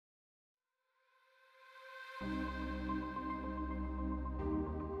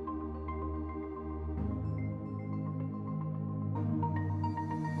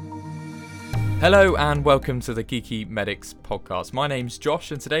Hello and welcome to the Geeky Medics podcast. My name's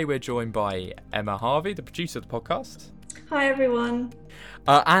Josh and today we're joined by Emma Harvey, the producer of the podcast. Hi everyone.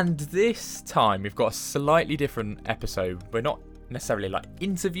 And this time we've got a slightly different episode. We're not necessarily like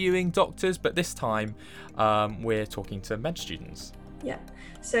interviewing doctors, but this time we're talking to med students. Yeah,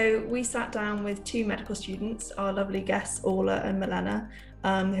 so we sat down with two medical students, our lovely guests Orla and Milena,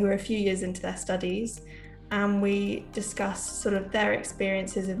 who are a few years into their studies. And we discussed sort of their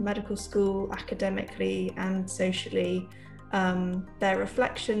experiences of medical school, academically and socially, their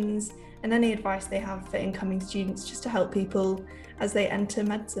reflections and any advice they have for incoming students just to help people as they enter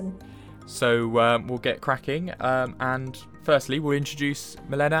medicine. So we'll get cracking and firstly we'll introduce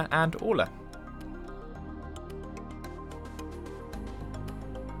Milena and Orla.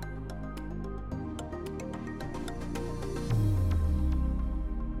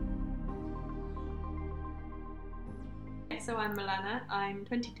 So I'm Milena, I'm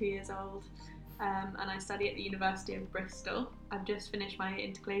 22 years old and I study at the University of Bristol. I've just finished my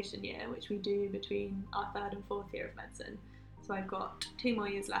intercalation year, which we do between our third and fourth year of medicine. So I've got 2 more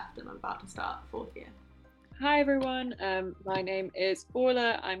years left and I'm about to start fourth year. Hi everyone, my name is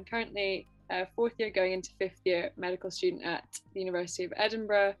Orla. I'm currently a fourth year going into fifth year medical student at the University of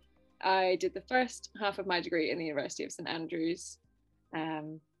Edinburgh. I did the first half of my degree in the University of St Andrews.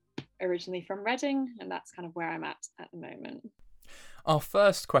 Originally from Reading, and that's kind of where I'm at the moment. Our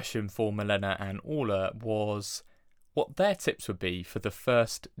first question for Milena and Orla was what their tips would be for the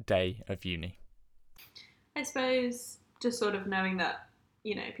first day of uni. I suppose just sort of knowing that,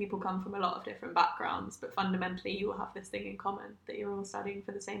 you know, people come from a lot of different backgrounds, but fundamentally you all have this thing in common, that you're all studying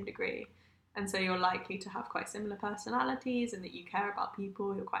for the same degree. And so you're likely to have quite similar personalities and that you care about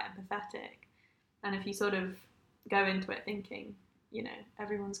people, you're quite empathetic. And if you sort of go into it thinking, you know,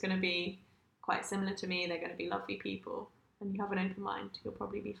 everyone's going to be quite similar to me, they're going to be lovely people, and you have an open mind, you'll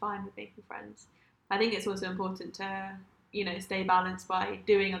probably be fine with making friends. I think it's also important to, you know, stay balanced by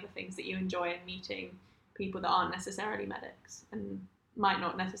doing other things that you enjoy and meeting people that aren't necessarily medics and might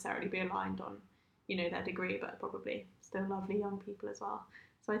not necessarily be aligned on, you know, their degree, but probably still lovely young people as well.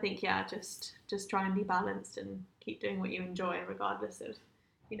 So I think, yeah, just try and be balanced and keep doing what you enjoy regardless of,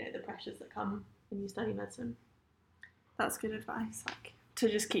 you know, the pressures that come when you study medicine. That's good advice, like to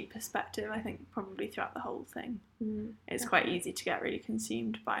just keep perspective. I think probably throughout the whole thing, it's quite easy to get really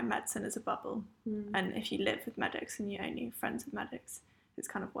consumed by medicine as a bubble, and if you live with medics and you only have friends with medics, it's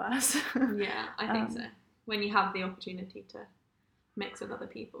kind of worse. Yeah, I think so. When you have the opportunity to mix with other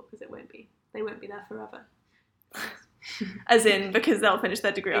people, because they won't be there forever. As in because they'll finish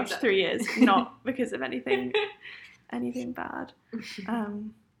their degree after 3 years, not because of anything bad.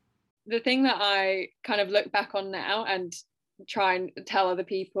 The thing that I kind of look back on now and try and tell other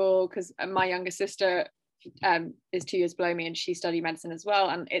people, because my younger sister is 2 years below me and she studied medicine as well,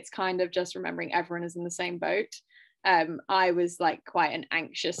 and it's kind of just remembering everyone is in the same boat. I was like quite an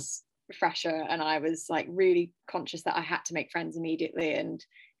anxious fresher and I was like really conscious that I had to make friends immediately, and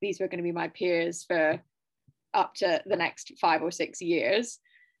these were going to be my peers for up to the next 5 or 6 years.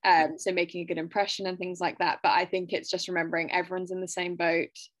 So making a good impression and things like that. But I think it's just remembering everyone's in the same boat.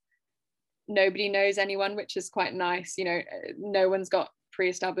 Nobody knows anyone, which is quite nice. You know, no one's got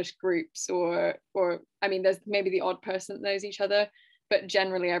pre-established groups or I mean, there's maybe the odd person that knows each other, but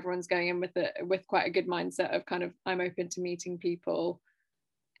generally everyone's going in with quite a good mindset of kind of, I'm open to meeting people.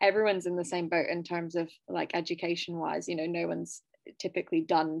 Everyone's in the same boat in terms of like education wise. You know, no one's typically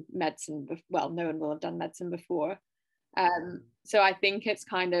done medicine. Well, no one will have done medicine before. So I think it's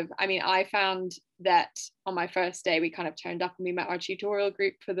kind of, I mean, I found that on my first day we kind of turned up and we met our tutorial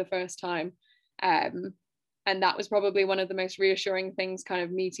group for the first time, and that was probably one of the most reassuring things, kind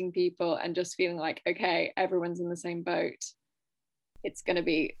of meeting people and just feeling like, okay, everyone's in the same boat, it's going to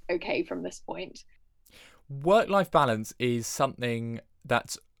be okay from this point. Work-life balance is something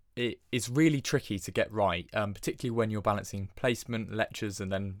that it is really tricky to get right, particularly when you're balancing placement, lectures,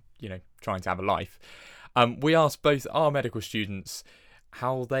 and then, you know, trying to have a life. We asked both our medical students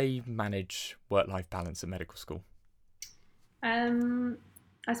how they manage work-life balance at medical school. I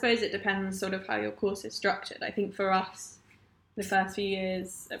suppose it depends sort of how your course is structured. I think for us, the first few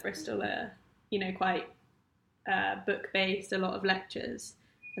years at Bristol are, you know, quite book-based, a lot of lectures.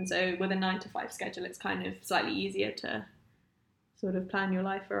 And so with a 9 to 5 schedule, it's kind of slightly easier to sort of plan your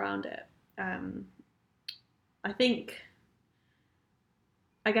life around it.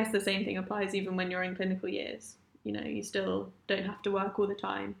 I guess the same thing applies even when you're in clinical years. You know, you still don't have to work all the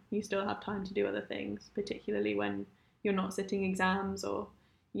time. You still have time to do other things, particularly when you're not sitting exams or,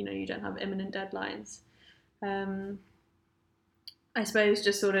 you know, you don't have imminent deadlines. I suppose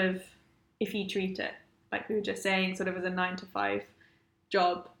just sort of, if you treat it, like we were just saying, sort of as a 9 to 5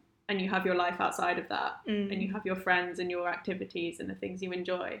 job, and you have your life outside of that, and you have your friends and your activities and the things you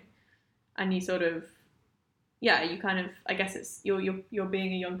enjoy, and you sort of, you kind of, I guess it's you're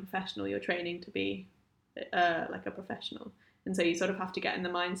being a young professional, you're training to be like a professional, and so you sort of have to get in the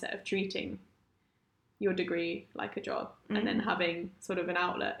mindset of treating your degree like a job, and then having sort of an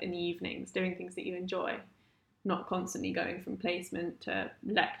outlet in the evenings, doing things that you enjoy, not constantly going from placement to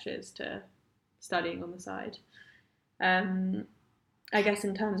lectures to studying on the side. I guess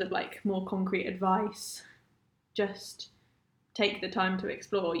in terms of like more concrete advice, just take the time to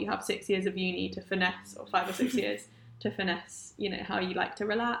explore. You have 6 years of uni to finesse, or 5 or 6 years to finesse, you know, how you like to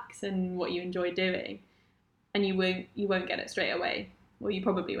relax and what you enjoy doing. And you won't get it straight away. Well, you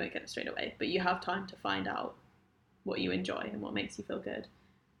probably won't get it straight away, but you have time to find out what you enjoy and what makes you feel good,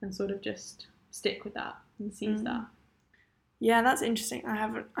 and sort of just stick with that and seize that. Yeah, that's interesting.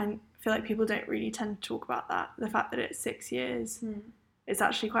 I feel like people don't really tend to talk about that. The fact that it's 6 years, it's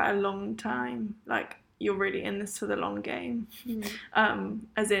actually quite a long time. Like, you're really in this for the long game,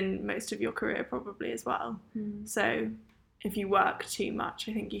 as in most of your career probably as well. So if you work too much,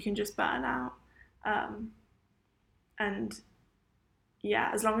 I think you can just burn out. And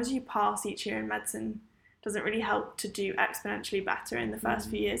yeah, as long as you pass each year in medicine, doesn't really help to do exponentially better in the first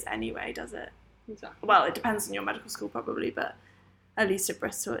few years anyway, does it? Exactly. Well, it depends on your medical school probably, but at least at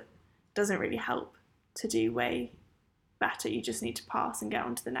Bristol it doesn't really help to do way better. You just need to pass and get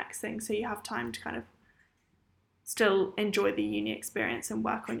on to the next thing, so you have time to kind of still enjoy the uni experience and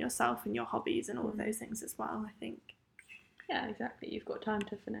work on yourself and your hobbies and all of those things as well, I think. Yeah, exactly. You've got time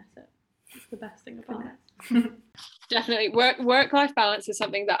to finesse it. It's the best thing about it. Definitely. Work-life balance is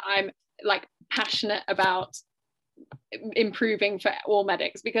something that I'm like passionate about improving for all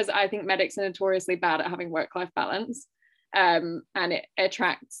medics, because I think medics are notoriously bad at having work-life balance, and it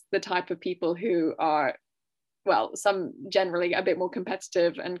attracts the type of people who are, well, some generally a bit more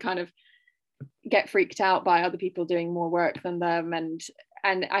competitive and kind of get freaked out by other people doing more work than them, and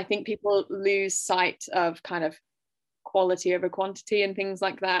I think people lose sight of kind of quality over quantity and things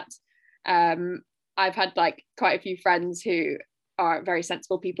like that. I've had like quite a few friends who are very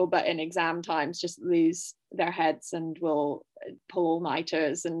sensible people, but in exam times just lose their heads and will pull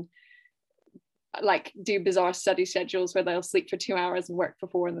all-nighters and like do bizarre study schedules where they'll sleep for 2 hours and work for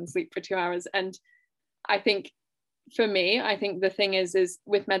 4 and then sleep for 2 hours. And I think for me, I think the thing is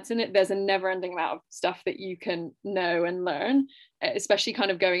with medicine, there's a never-ending amount of stuff that you can know and learn, especially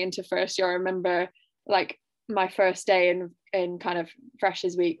kind of going into first year. I remember like my first day in kind of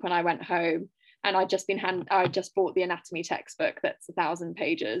freshers week when I went home, and I just bought the anatomy textbook that's 1,000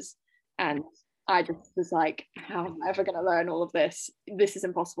 pages, and I just was like, how am I ever going to learn all of this? This is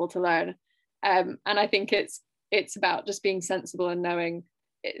impossible to learn. And I think it's about just being sensible and knowing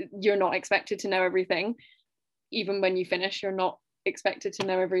you're not expected to know everything. Even when you finish, you're not expected to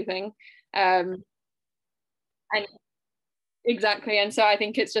know everything. And exactly. And so I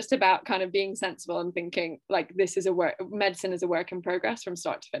think it's just about kind of being sensible and thinking like medicine is a work in progress from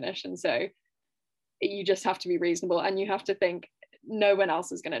start to finish. And so you just have to be reasonable, and you have to think no one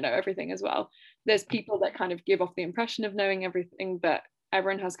else is going to know everything as well. There's people that kind of give off the impression of knowing everything, but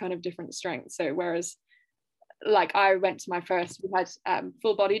everyone has kind of different strengths. So whereas like I went to my first, we had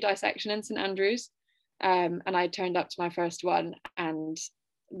full body dissection in St Andrews, and I turned up to my first one, and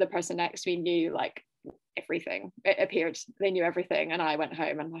the person next to me knew like everything. It appeared they knew everything, and I went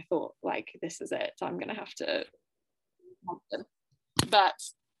home and I thought like, this is it, I'm gonna have to. But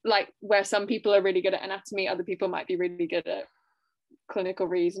like where some people are really good at anatomy, other people might be really good at clinical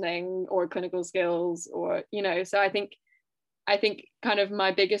reasoning or clinical skills, or you know. So I think kind of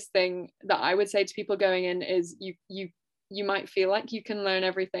my biggest thing that I would say to people going in is you might feel like you can learn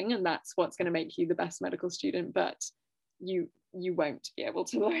everything and that's what's going to make you the best medical student, but you won't be able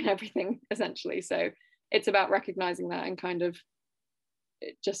to learn everything essentially. So it's about recognizing that and kind of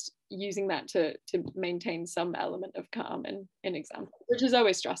just using that to maintain some element of calm in exam, which is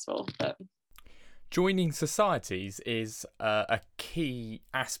always stressful. But joining societies is a key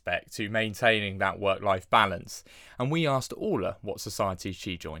aspect to maintaining that work-life balance, and we asked Orla what society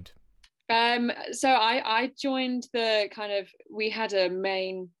she joined. So I joined the kind of, we had a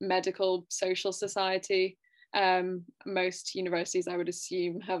main medical social society. Most universities, I would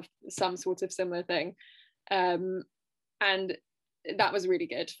assume, have some sort of similar thing, and that was really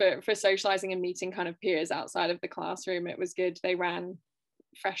good for socializing and meeting kind of peers outside of the classroom. It was good. They ran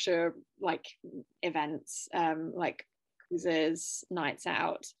fresher like events, like quizzes, nights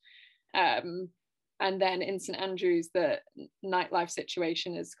out, and then in St Andrews the nightlife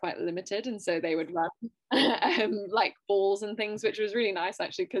situation is quite limited, and so they would run like balls and things, which was really nice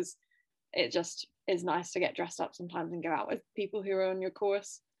actually, because it just is nice to get dressed up sometimes and go out with people who are on your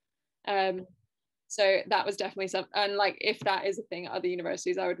course. So that was definitely something, and like if that is a thing at other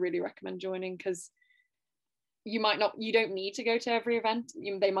universities, I would really recommend joining, because you don't need to go to every event.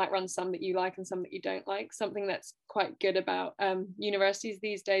 They might run some that you like and some that you don't like. Something that's quite good about universities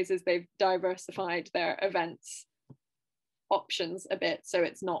these days is they've diversified their events options a bit, so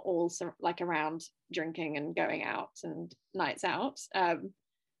it's not all like around drinking and going out and nights out,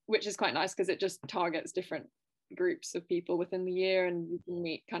 which is quite nice because it just targets different groups of people within the year, and you can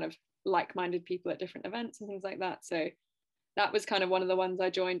meet kind of like-minded people at different events and things like that. So that was kind of one of the ones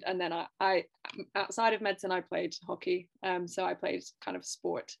I joined. And then I outside of medicine, I played hockey. So I played kind of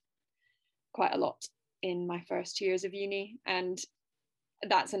sport quite a lot in my first 2 years of uni. And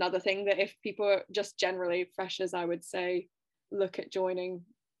that's another thing that if people are just generally freshers, I would say look at joining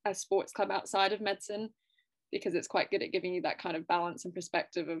a sports club outside of medicine, because it's quite good at giving you that kind of balance and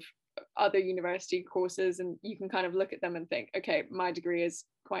perspective of other university courses. And you can kind of look at them and think, okay, my degree is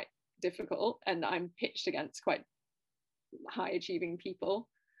quite difficult and I'm pitched against quite high achieving people,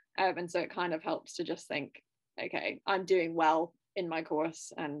 and so it kind of helps to just think, okay, I'm doing well in my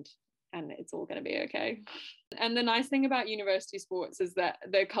course and it's all going to be okay. And the nice thing about university sports is that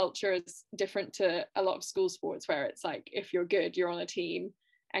the culture is different to a lot of school sports, where it's like if you're good, you're on a team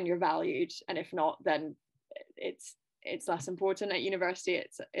and you're valued, and if not, then it's less important. At university,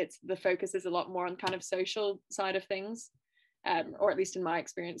 it's the focus is a lot more on kind of social side of things, or at least in my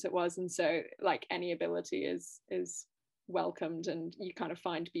experience it was. And so like any ability is welcomed, and you kind of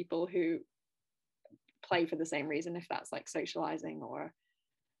find people who play for the same reason, if that's like socializing or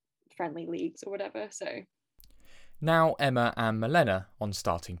friendly leagues or whatever. So now Emma and Milena on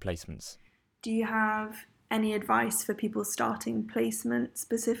starting placements. Do you have any advice for people starting placement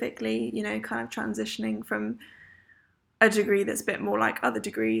specifically, kind of transitioning from a degree that's a bit more like other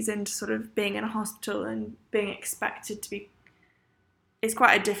degrees into sort of being in a hospital and being expected to be, it's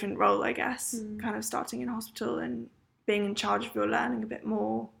quite a different role, I guess, kind of starting in a hospital and being in charge of your learning a bit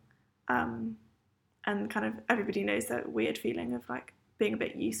more, and kind of everybody knows that weird feeling of like being a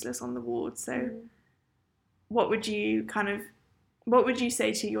bit useless on the ward. So what would you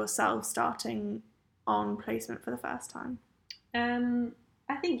say to yourself starting on placement for the first time?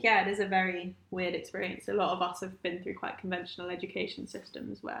 I think, it is a very weird experience. A lot of us have been through quite conventional education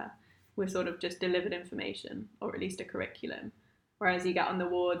systems where we're sort of just delivered information, or at least a curriculum. Whereas you get on the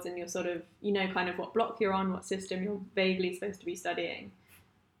wards and you're sort of, kind of what block you're on, what system you're vaguely supposed to be studying.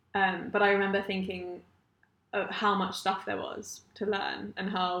 But I remember thinking of how much stuff there was to learn,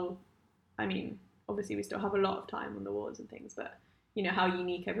 and how, obviously we still have a lot of time on the wards and things, but, how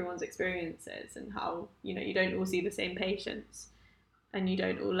unique everyone's experience is, and how, you don't all see the same patients and you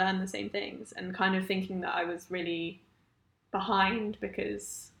don't all learn the same things, and kind of thinking that I was really behind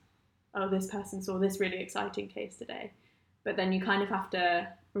because, oh, this person saw this really exciting case today. But then you kind of have to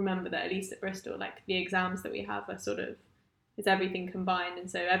remember that, at least at Bristol, like the exams that we have are sort of, it's everything combined. And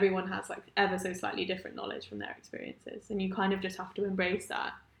so everyone has like ever so slightly different knowledge from their experiences. And you kind of just have to embrace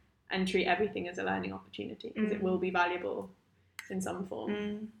that and treat everything as a learning opportunity, because it will be valuable in some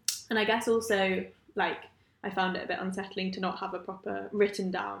form. And I guess also, like, I found it a bit unsettling to not have a proper written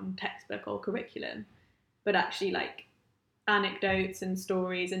down textbook or curriculum, but actually like anecdotes and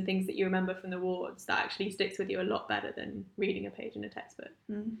stories and things that you remember from the wards that actually sticks with you a lot better than reading a page in a textbook.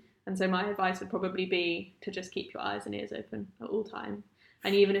 And so my advice would probably be to just keep your eyes and ears open at all time.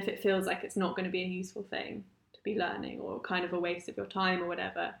 And even if it feels like it's not going to be a useful thing to be learning, or kind of a waste of your time or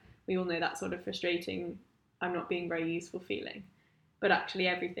whatever, we all know that sort of frustrating, I'm not being very useful feeling. But actually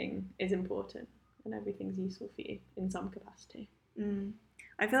everything is important and everything's useful for you in some capacity.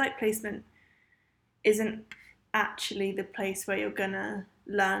 I feel like placement isn't actually the place where you're gonna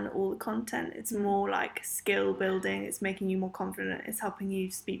learn all the content. It's more like skill building. It's making you more confident. It's helping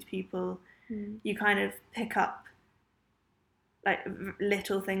you speak to people. You kind of pick up like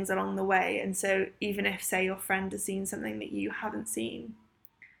little things along the way, and so even if, say, your friend has seen something that you haven't seen,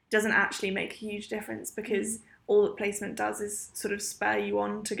 it doesn't actually make a huge difference, because all that placement does is sort of spur you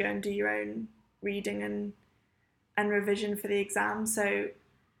on to go and do your own reading and revision for the exam. So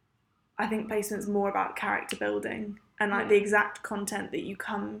I think placement's more about character building, and like the exact content that you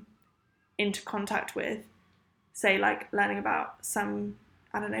come into contact with, say like learning about some,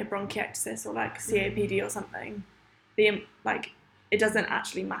 I don't know, bronchiectasis or like COPD or something, it doesn't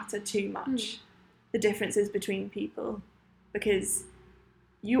actually matter too much, the differences between people, because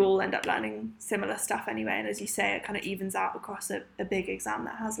you all end up learning similar stuff anyway, and as you say, it kind of evens out across a big exam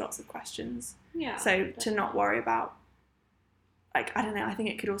that has lots of questions. So definitely. To not worry about, like, I don't know, I think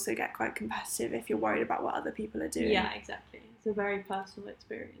it could also get quite competitive if you're worried about what other people are doing. Yeah, exactly. It's a very personal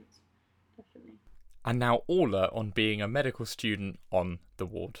experience, definitely. And now Orla on being a medical student on the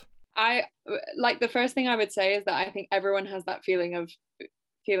ward. I like, the first thing I would say is that I think everyone has that feeling of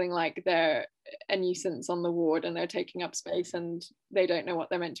feeling like they're a nuisance on the ward and they're taking up space and they don't know what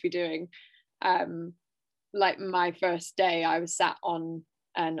they're meant to be doing. Like my first day, I was sat on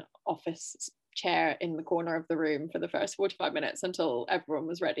an office chair in the corner of the room for the first 45 minutes until everyone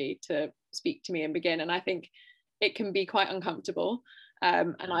was ready to speak to me and begin. And I think it can be quite uncomfortable.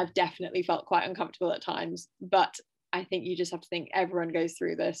 And I've definitely felt quite uncomfortable at times, but I think you just have to think everyone goes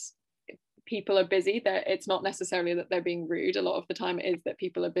through this. People are busy. It's not necessarily that they're being rude. A lot of the time it is that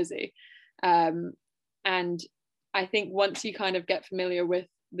people are busy. And I think once you kind of get familiar with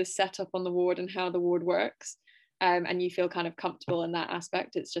the setup on the ward and how the ward works, and you feel kind of comfortable in that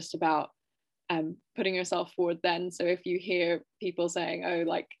aspect, it's just about putting yourself forward then. So if you hear people saying, oh,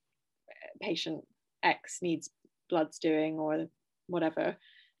 like patient X needs bloods doing or whatever,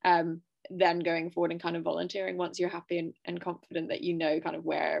 then going forward and kind of volunteering once you're happy and confident that you know kind of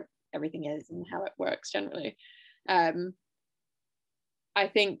where everything is and how it works generally. I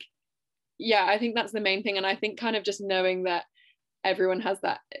think that's the main thing. And I think kind of just knowing that everyone has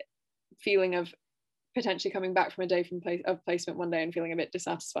that feeling of potentially coming back from a day of placement one day and feeling a bit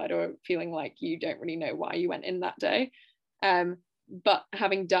dissatisfied or feeling like you don't really know why you went in that day. But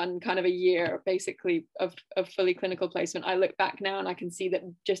having done kind of a year basically of fully clinical placement, I look back now and I can see that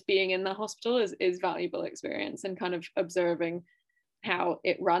just being in the hospital is valuable experience, and kind of observing how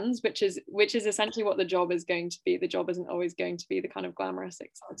it runs, which is essentially what the job is going to be. The job isn't always going to be the kind of glamorous,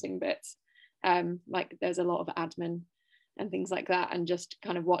 exciting bits. Like there's a lot of admin and things like that, and just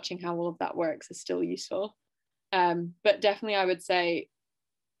kind of watching how all of that works is still useful. But definitely I would say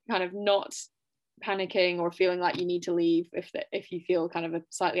kind of not panicking or feeling like you need to leave if you feel kind of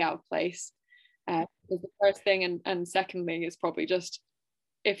slightly out of place is the first thing. And secondly is probably just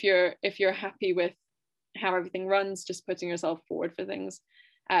if you're happy with how everything runs, just putting yourself forward for things,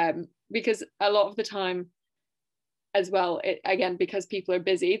 because a lot of the time as well, again, because people are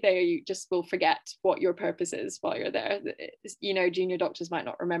busy, they just will forget what your purpose is while you're there. You know, junior doctors might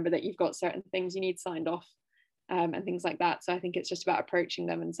not remember that you've got certain things you need signed off, and things like that. So I think it's just about approaching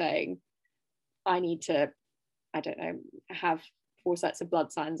them and saying, I need to, I don't know, have 4 sets of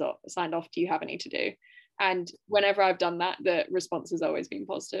blood signed off. Do you have any to do? And whenever I've done that, the response has always been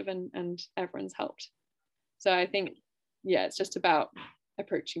positive, and everyone's helped. So I think, yeah, it's just about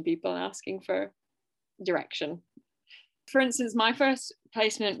approaching people and asking for direction. For instance, my first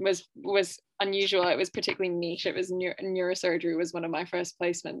placement was unusual. It was particularly niche. It was neurosurgery was one of my first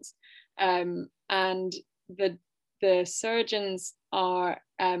placements, and the surgeons are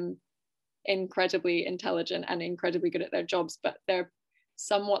incredibly intelligent and incredibly good at their jobs, but they're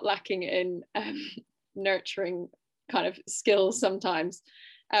somewhat lacking in nurturing kind of skills sometimes.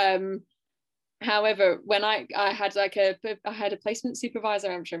 However, when I had a placement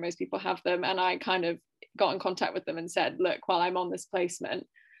supervisor, I'm sure most people have them, and I kind of got in contact with them and said, look, while I'm on this placement,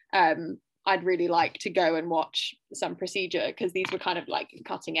 I'd really like to go and watch some procedure, because these were kind of like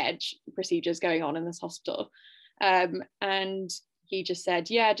cutting edge procedures going on in this hospital. And he just said,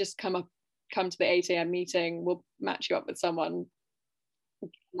 yeah, just come to the 8 a.m. meeting, we'll match you up with someone,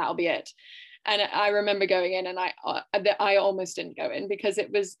 that'll be it. And I remember going in, and I almost didn't go in, because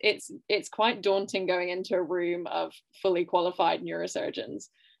it's quite daunting going into a room of fully qualified neurosurgeons,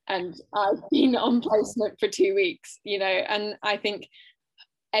 and I've been on placement for 2 weeks, you know, and I think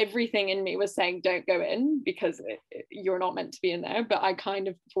everything in me was saying don't go in, because you're not meant to be in there. But I kind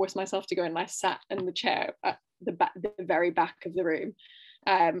of forced myself to go in, and I sat in the chair at the very back of the room,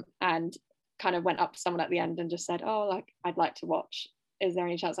 and kind of went up to someone at the end and just said, oh, like, I'd like to watch, is there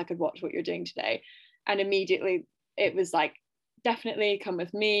any chance I could watch what you're doing today? And immediately it was like, definitely come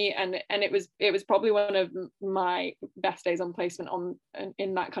with me. And it was probably one of my best days on placement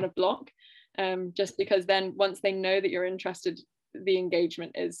in that kind of block, just because then once they know that you're interested, the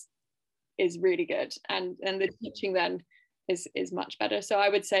engagement is really good, and the teaching then is much better. So I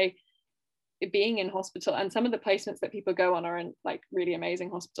would say being in hospital, and some of the placements that people go on are in like really amazing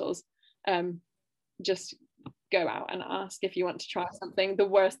hospitals, just go out and ask if you want to try something. The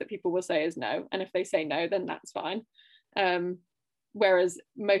worst that people will say is no, and if they say no, then that's fine. Whereas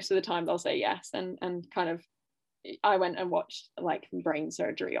most of the time they'll say yes. And kind of, I went and watched like brain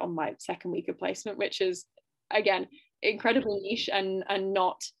surgery on my second week of placement, which is again incredibly niche and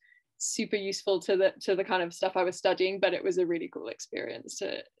not super useful to the kind of stuff I was studying, but it was a really cool experience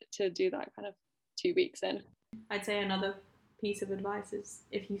to do that kind of 2 weeks in. I'd say another piece of advice is,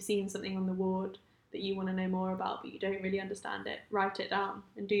 if you've seen something on the ward that you want to know more about but you don't really understand it, write it down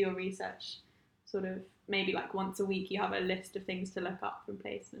and do your research. Sort of maybe like once a week you have a list of things to look up from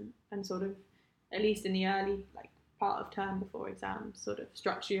placement, and sort of at least in the early like part of term before exams, sort of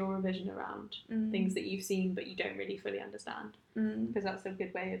structure your revision around things that you've seen but you don't really fully understand, because that's a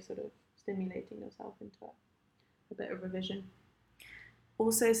good way of sort of stimulating yourself into a bit of revision.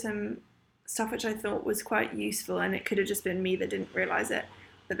 Also, some stuff which I thought was quite useful, and it could have just been me that didn't realise it,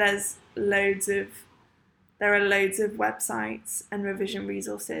 but there are loads of websites and revision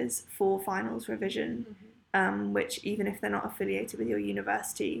resources for finals revision, which, even if they're not affiliated with your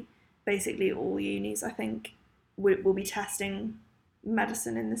university, basically all unis, I think, will be testing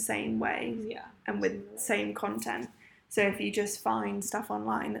medicine in the same way, and with same content. So if you just find stuff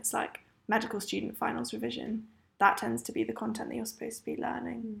online that's like medical student finals revision, that tends to be the content that you're supposed to be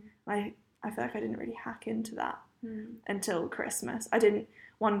learning. I feel like I didn't really hack into that until Christmas.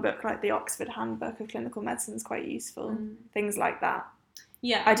 One book like the Oxford Handbook of Clinical Medicine is quite useful. Things like that.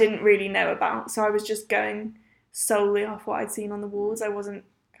 Yeah. I didn't really know about, so I was just going solely off what I'd seen on the walls. I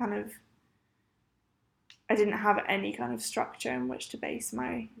didn't have any kind of structure in which to base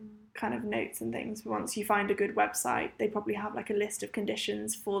my kind of notes and things. Once you find a good website, they probably have like a list of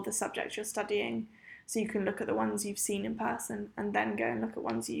conditions for the subject you're studying, so you can look at the ones you've seen in person and then go and look at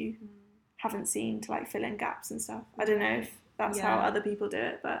ones you haven't seen to like fill in gaps and stuff. I don't know if that's how other people do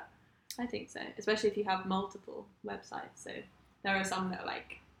it, but I think so, especially if you have multiple websites. So there are some that are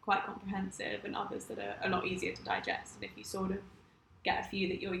like quite comprehensive and others that are a lot easier to digest, and if you sort of get a few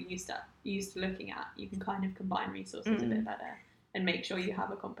that you're used to looking at, you can kind of combine resources a bit better and make sure you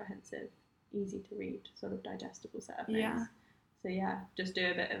have a comprehensive, easy to read, sort of digestible set of notes. So just do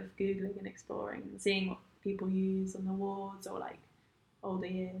a bit of Googling and exploring and seeing what people use on the wards or like older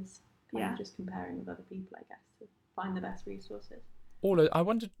years, kind of just comparing with other people, I guess, to find the best resources. Orla, I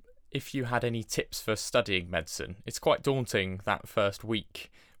wondered if you had any tips for studying medicine. It's quite daunting that first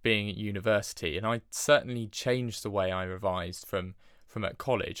week being at university, and I certainly changed the way I revised from at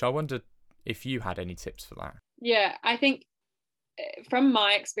college. I wondered if you had any tips for that. Yeah, I think from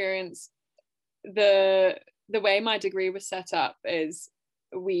my experience, the way my degree was set up is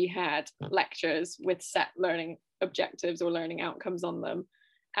we had lectures with set learning objectives or learning outcomes on them,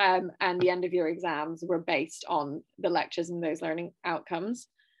 and the end of year exams were based on the lectures and those learning outcomes.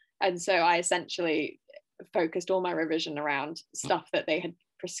 And so I essentially focused all my revision around stuff that they had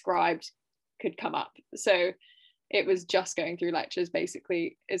prescribed could come up. So it was just going through lectures,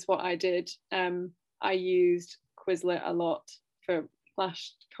 basically, is what I did. I used Quizlet a lot for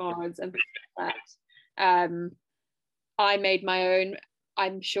flashcards and things like that. I made my own.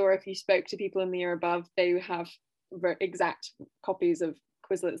 I'm sure if you spoke to people in the year above, they have exact copies of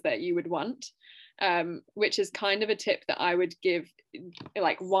Quizlets that you would want, which is kind of a tip that I would give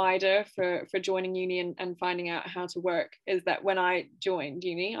like wider for joining uni and finding out how to work, is that when I joined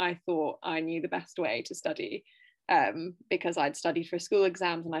uni, I thought I knew the best way to study, because I'd studied for school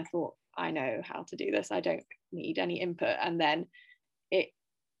exams and I thought, I know how to do this, I don't need any input. And then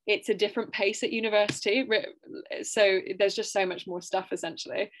it's a different pace at university, so there's just so much more stuff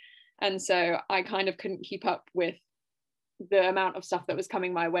essentially, and so I kind of couldn't keep up with the amount of stuff that was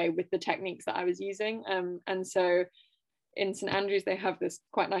coming my way with the techniques that I was using. And so in St Andrews they have this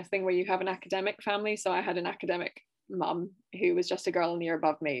quite nice thing where you have an academic family. So I had an academic mum who was just a girl in the year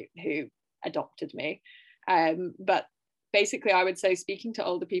above me who adopted me, but basically I would say speaking to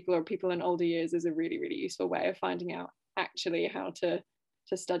older people or people in older years is a really, really useful way of finding out actually how to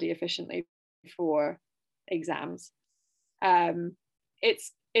study efficiently for exams.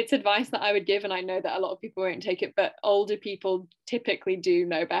 It's advice that I would give, and I know that a lot of people won't take it, but older people typically do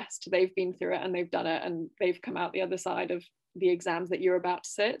know best. They've been through it and they've done it and they've come out the other side of the exams that you're about to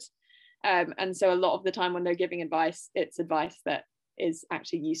sit. And so a lot of the time when they're giving advice, it's advice that is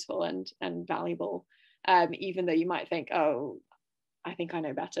actually useful and valuable, even though you might think, oh, I think I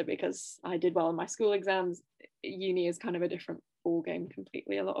know better because I did well in my school exams. Uni is kind of a different ball game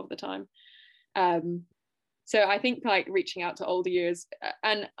completely a lot of the time. So I think like reaching out to older years,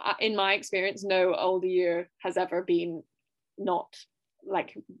 and in my experience, no older year has ever been not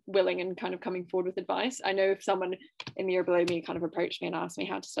like willing and kind of coming forward with advice. I know if someone in the year below me kind of approached me and asked me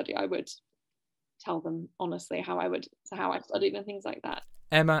how to study, I would tell them honestly how I studied and things like that.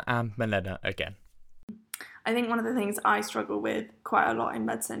 Emma and Milena again. I think one of the things I struggle with quite a lot in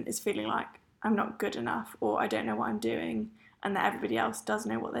medicine is feeling like I'm not good enough, or I don't know what I'm doing, and that everybody else does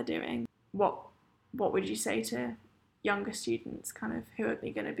know what they're doing. What would you say to younger students kind of who are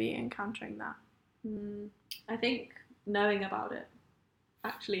going to be encountering that? I think knowing about it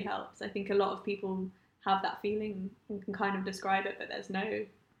actually helps. I think a lot of people have that feeling and can kind of describe it, but there's no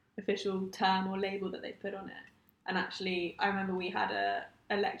official term or label that they've put on it. And actually, I remember we had a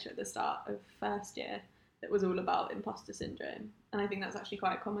lecture at the start of first year that was all about imposter syndrome. And I think that's actually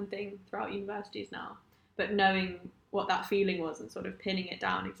quite a common thing throughout universities now. but knowing what that feeling was and sort of pinning it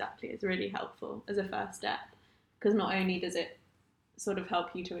down exactly is really helpful as a first step, because not only does it sort of help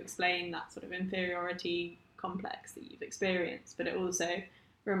you to explain that sort of inferiority complex that you've experienced, but it also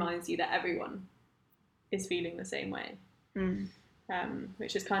reminds you that everyone is feeling the same way,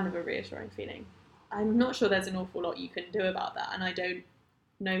 which is kind of a reassuring feeling. I'm not sure there's an awful lot you can do about that, and I don't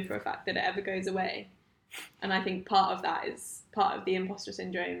know for a fact that it ever goes away. And I think part of the imposter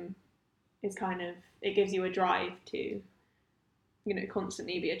syndrome is kind of, it gives you a drive to, you know,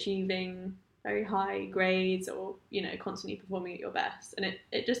 constantly be achieving very high grades, or, you know, constantly performing at your best, and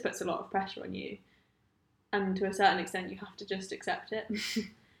it just puts a lot of pressure on you, and to a certain extent you have to just accept it.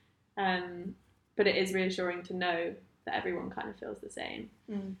 But it is reassuring to know that everyone kind of feels the same.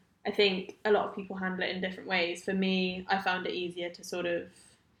 I think a lot of people handle it in different ways. For me, I found it easier to sort of,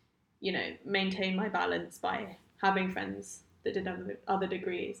 you know, maintain my balance by having friends that did other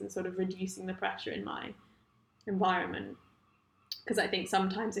degrees and sort of reducing the pressure in my environment. Because I think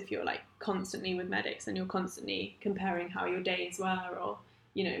sometimes if you're like constantly with medics and you're constantly comparing how your days were, or,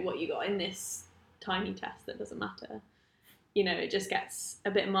 you know, what you got in this tiny test that doesn't matter, you know, it just gets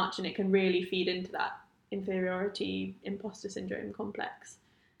a bit much, and it can really feed into that inferiority imposter syndrome complex.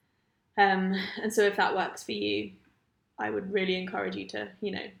 And so if that works for you, I would really encourage you to,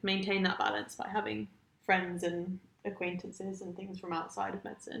 you know, maintain that balance by having friends and acquaintances and things from outside of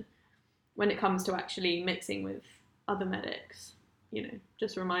medicine. When it comes to actually mixing with other medics, you know,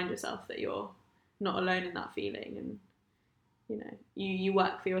 just remind yourself that you're not alone in that feeling, and, you know, you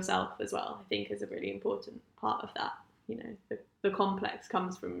work for yourself as well, I think, is a really important part of that. You know, the complex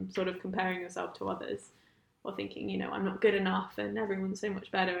comes from sort of comparing yourself to others, or thinking, you know, I'm not good enough and everyone's so much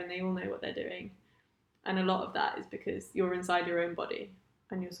better and they all know what they're doing. And a lot of that is because you're inside your own body,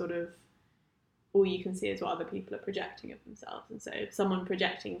 and you're sort of, all you can see is what other people are projecting of themselves. And so someone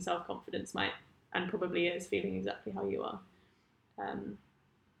projecting self-confidence might, and probably is, feeling exactly how you are.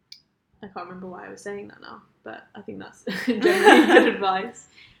 I can't remember why I was saying that now, but I think that's generally good advice.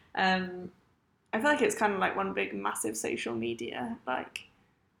 I feel like it's kind of like one big massive social media, like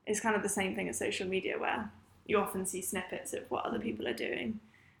it's kind of the same thing as social media, where you often see snippets of what other people are doing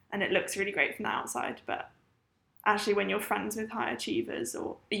and it looks really great from the outside, but actually when you're friends with high achievers,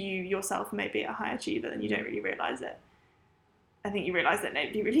 or you yourself may be a high achiever, then you don't really realise it. I think you realise that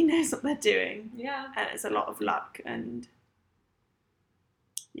nobody really knows what they're doing. Yeah. And it's a lot of luck, and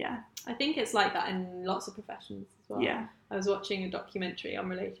yeah. I think it's like that in lots of professions as well. Yeah. I was watching a documentary,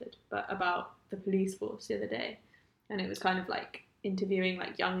 unrelated, but about the police force the other day, and it was kind of like interviewing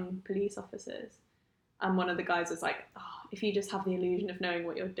like young police officers, and one of the guys was like, oh, if you just have the illusion of knowing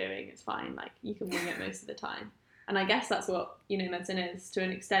what you're doing, it's fine, like you can wing it most of the time. And I guess that's what, you know, medicine is to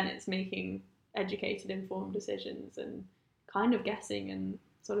an extent. It's making educated, informed decisions and kind of guessing and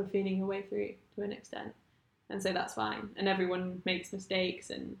sort of feeling your way through to an extent. And so that's fine. And everyone makes mistakes,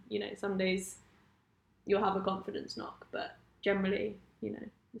 and, you know, some days you'll have a confidence knock, but generally, you know,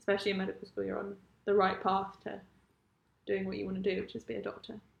 especially in medical school, you're on the right path to doing what you want to do, which is be a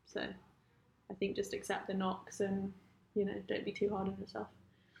doctor. So I think just accept the knocks, and, you know, don't be too hard on yourself,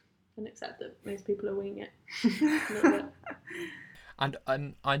 and accept that most people are winging it a little bit.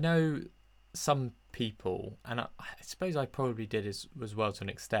 And I know some people, and I suppose I probably did as well to an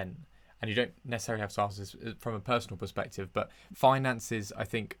extent, and you don't necessarily have to answer this from a personal perspective, but finances, I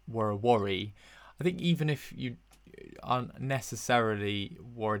think, were a worry. I think even if you aren't necessarily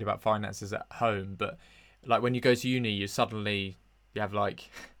worried about finances at home, but like when you go to uni, you have like,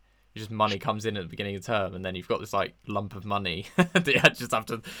 just money comes in at the beginning of the term, and then you've got this like lump of money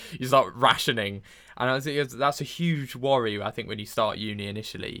that you start rationing. And I think that's a huge worry, I think, when you start uni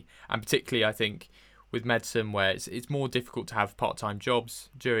initially, and particularly I think with medicine, where it's more difficult to have part-time jobs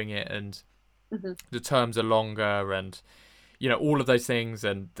during it, and the terms are longer, and, you know, all of those things,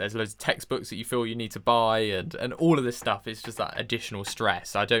 and there's loads of textbooks that you feel you need to buy, and all of this stuff is just that additional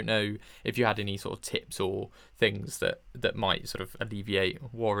stress. I don't know if you had any sort of tips or things that might sort of alleviate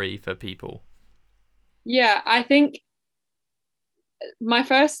worry for people. Yeah, I think my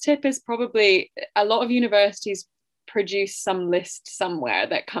first tip is probably, a lot of universities produce some list somewhere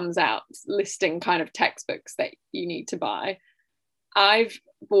that comes out listing kind of textbooks that you need to buy. I've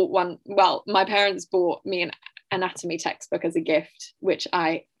bought one, well, my parents bought me an anatomy textbook as a gift, which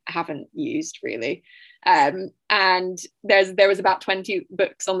I haven't used really. And there was about 20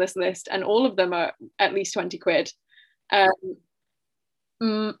 books on this list, and all of them are at least 20 quid.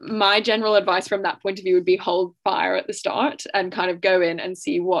 My general advice from that point of view would be hold fire at the start and kind of go in and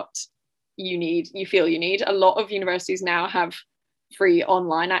see what you feel you need. A lot of universities now have free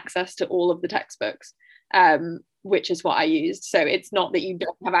online access to all of the textbooks. which is what I used. So it's not that you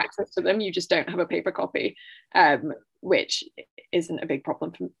don't have access to them, you just don't have a paper copy, which isn't a big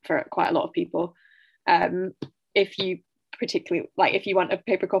problem for quite a lot of people. If you particularly, like if you want a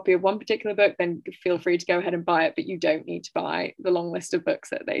paper copy of one particular book, then feel free to go ahead and buy it, but you don't need to buy the long list of books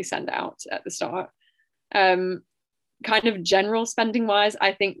that they send out at the start. Kind of general spending wise,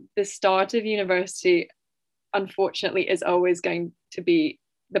 I think the start of university, unfortunately, is always going to be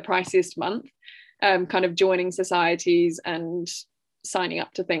the priciest month. Kind of joining societies and signing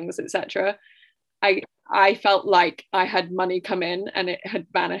up to things, etc. I felt like I had money come in and it had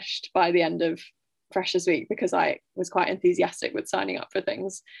vanished by the end of Freshers Week, because I was quite enthusiastic with signing up for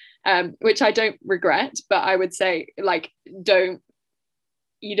things, which I don't regret, but I would say, like,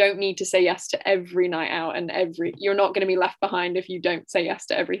 you don't need to say yes to every night out, and you're not going to be left behind if you don't say yes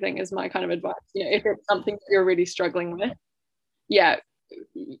to everything, is my kind of advice. You know, if it's something that you're really struggling with,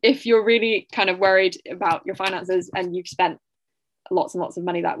 if you're really kind of worried about your finances and you've spent lots and lots of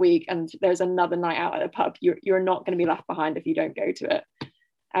money that week and there's another night out at a pub, you're not going to be left behind if you don't go to it.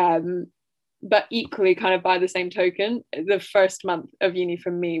 But equally, kind of by the same token, the first month of uni for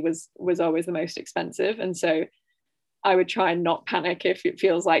me was always the most expensive, and so I would try and not panic if it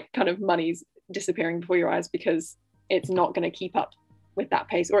feels like kind of money's disappearing before your eyes, because it's not going to keep up with that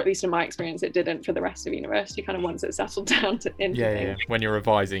pace, or at least in my experience it didn't for the rest of university, kind of once it settled down into things. When you're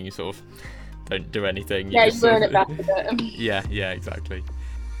revising, you sort of don't do anything, you learn it back a bit. yeah, exactly.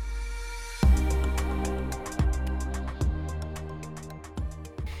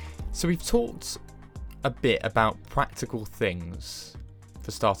 So we've talked a bit about practical things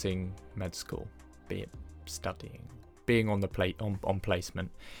for starting med school, be it studying, being on the on placement.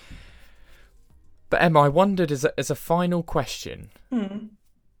 But Emma, I wondered, as a final question,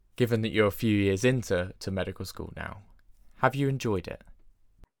 given that you're a few years into medical school now, have you enjoyed it?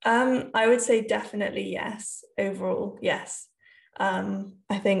 I would say definitely yes. Overall, yes.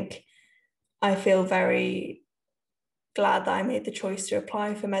 I think I feel very glad that I made the choice to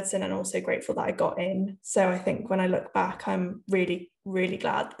apply for medicine, and also grateful that I got in. So I think when I look back, I'm really, really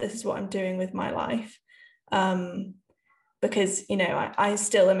glad that this is what I'm doing with my life. Because, you know, I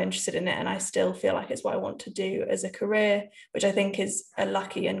still am interested in it, and I still feel like it's what I want to do as a career, which I think is a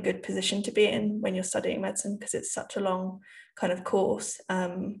lucky and good position to be in when you're studying medicine, because it's such a long kind of course.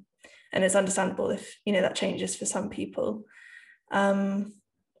 And it's understandable if, you know, that changes for some people. I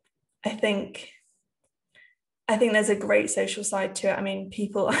think there's a great social side to it. I mean,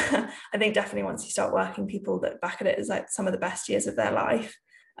 people, I think definitely once you start working, people look back at it as like some of the best years of their life.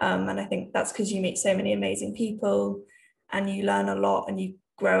 And I think that's because you meet so many amazing people and you learn a lot and you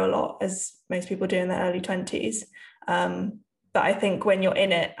grow a lot, as most people do in their early 20s. But I think when you're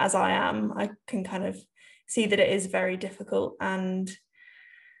in it, as I am, I can kind of see that it is very difficult, and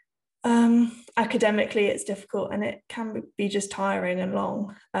academically it's difficult, and it can be just tiring and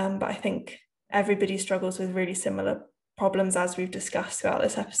long. But I think everybody struggles with really similar problems, as we've discussed throughout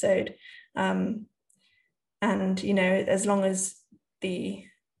this episode. And, you know, as long as the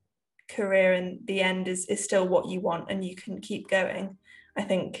career in the end is still what you want and you can keep going, I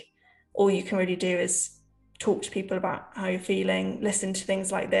think all you can really do is talk to people about how you're feeling, listen to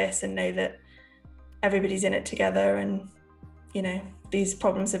things like this, and know that everybody's in it together. And, you know, these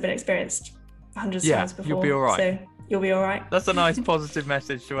problems have been experienced hundreds of times before. You'll be all right. So you'll be all right. That's a nice positive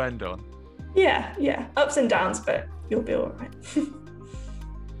message to end on. Yeah, ups and downs, but you'll be all right.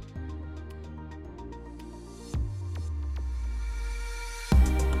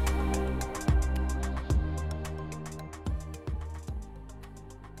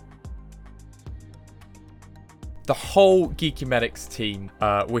 The whole Geeky Medics team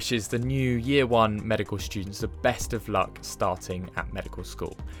wishes the new Year 1 medical students the best of luck starting at medical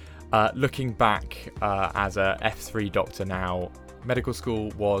school. Looking back as a F3 doctor now, medical school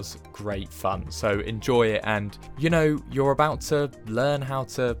was great fun, so enjoy it. And, you know, you're about to learn how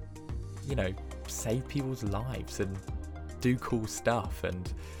to, you know, save people's lives and do cool stuff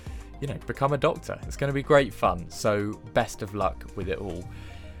and, you know, become a doctor. It's going to be great fun, so best of luck with it all.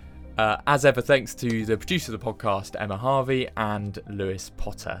 As ever, thanks to the producer of the podcast, Emma Harvey, and Lewis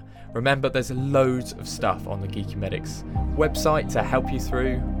Potter. Remember, there's loads of stuff on the Geeky Medics website to help you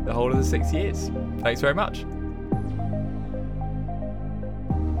through the whole of the 6 years. Thanks very much.